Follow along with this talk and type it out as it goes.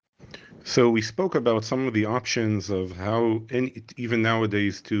So we spoke about some of the options of how, even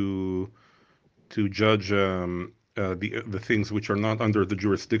nowadays, to judge the things which are not under the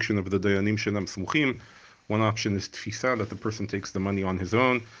jurisdiction of the Dayanim Shenam Smuchim. One option is tfisa, that the person takes the money on his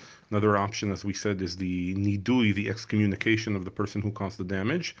own. Another option, as we said, is the nidui, the excommunication of the person who caused the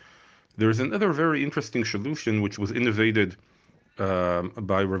damage. There's another very interesting solution which was innovated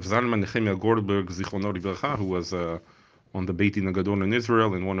by Rav Zalman Nehemiah Goldberg, Zichrono Livracha, who was on the Beit Din Gadol in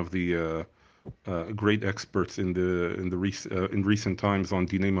Israel and one of the great experts in recent times on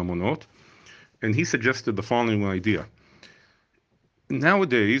Dinei Mamonot. And he suggested the following idea.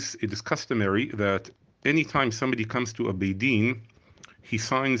 Nowadays, it is customary that anytime somebody comes to a Beit Din, he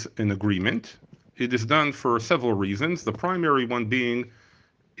signs an agreement. It is done for several reasons. The primary one being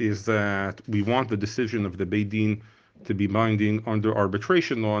is that we want the decision of the Beit Din to be binding under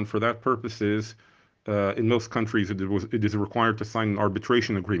arbitration law, and for that purposes, in most countries, it is required to sign an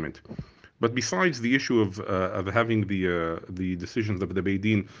arbitration agreement. But besides the issue of having the decisions of the Beit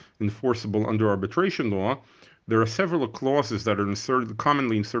Din enforceable under arbitration law, there are several clauses that are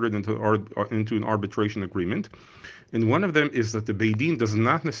commonly inserted into an arbitration agreement. And one of them is that the Beit Din does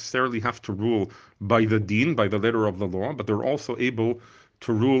not necessarily have to rule by the din, by the letter of the law, but they're also able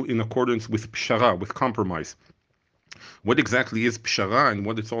to rule in accordance with pshara, with compromise. What exactly is pshara and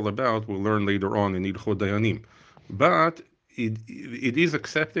what it's all about, we'll learn later on in Ilchot Dayanim. But it is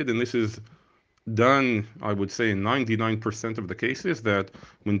accepted, and this is done, I would say, in 99% of the cases, that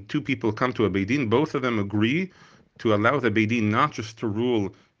when two people come to a Beit Din, both of them agree to allow the Beit Din not just to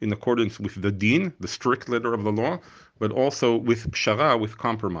rule in accordance with the din, the strict letter of the law, but also with pshara, with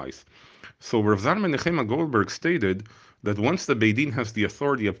compromise. So Rav Zalman Nehemiah Goldberg stated that once the Beit Din has the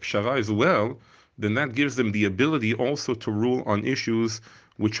authority of pshara as well, then that gives them the ability also to rule on issues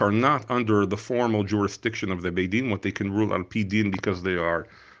which are not under the formal jurisdiction of the Beit Din, what they can rule al pi din because they are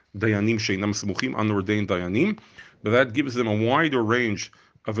Dayanim Sheinam Smuchim, unordained Dayanim. But that gives them a wider range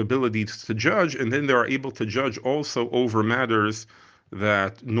of abilities to judge, and then they are able to judge also over matters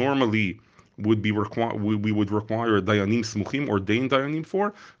that normally we would require Dayanim Smuchim, ordained Dayanim,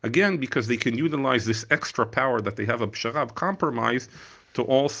 for, again, because they can utilize this extra power that they have of Pshara, compromise, to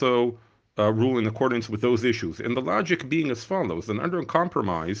also rule in accordance with those issues. And the logic being as follows: and under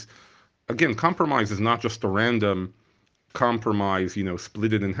compromise, again, compromise is not just a random compromise,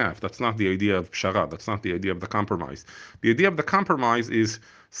 split it in half. That's not the idea of pshara. That's not the idea of the compromise. The idea of the compromise is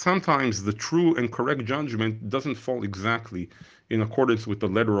sometimes the true and correct judgment doesn't fall exactly in accordance with the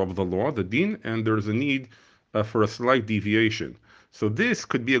letter of the law, the din, and there's a need for a slight deviation. So this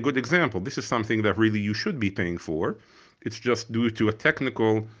could be a good example. This is something that really you should be paying for. It's just due to a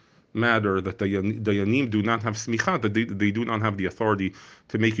technical matter that the Dayanim do not have smicha, that they do not have the authority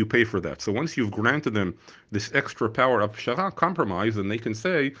to make you pay for that. So once you've granted them this extra power of pshara, compromise, then they can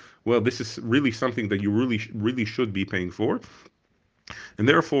say, well, this is really something that you really should be paying for. And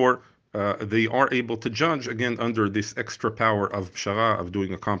therefore, they are able to judge, again, under this extra power of pshara, of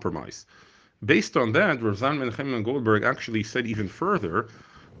doing a compromise. Based on that, Rav Zalman Nehemiah Goldberg actually said even further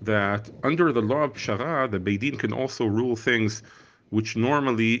that under the law of pshara, the Beit Din can also rule things which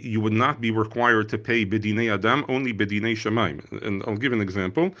normally you would not be required to pay bedinei adam, only bedinei shamayim. And I'll give an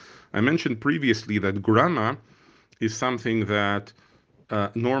example. I mentioned previously that grama is something that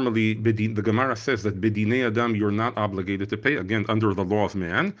normally the Gemara says that bedinei adam you're not obligated to pay, again, under the law of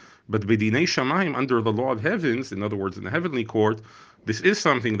man, but bedinei shamayim, under the law of heavens, in other words, in the heavenly court, this is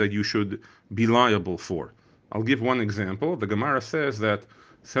something that you should be liable for. I'll give one example. The Gemara says that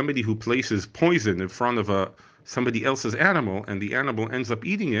somebody who places poison in front of somebody else's animal and the animal ends up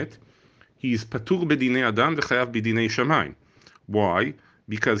eating it, he's patur bedinei adam v'chayav bedinei shamayim. Why?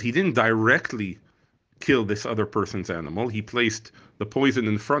 Because he didn't directly kill this other person's animal. He placed the poison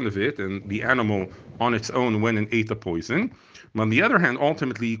in front of it, and the animal on its own went and ate the poison. On the other hand,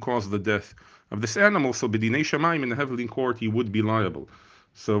 ultimately, he caused the death of this animal, so bedinei shamayim, in the heavenly court, he would be liable.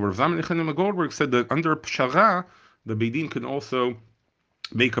 So Rav Zalman Nehemiah Goldberg said that under pshara, the Beit Din can also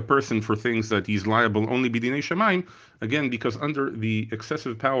make a person for things that he's liable only bedinei shamayim, again, because under the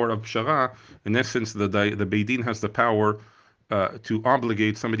excessive power of pshara, in essence, the Beit Din has the power to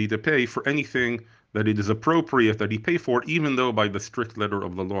obligate somebody to pay for anything that it is appropriate that he pay for, even though by the strict letter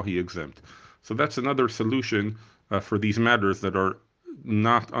of the law he exempt. So that's another solution for these matters that are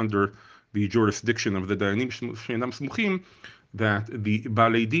not under the jurisdiction of the Dayanim Sheinam Smuchim, that the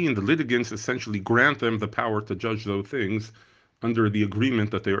Balei Din, the litigants, essentially grant them the power to judge those things under the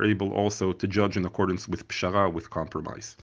agreement that they are able also to judge in accordance with pshara, with compromise.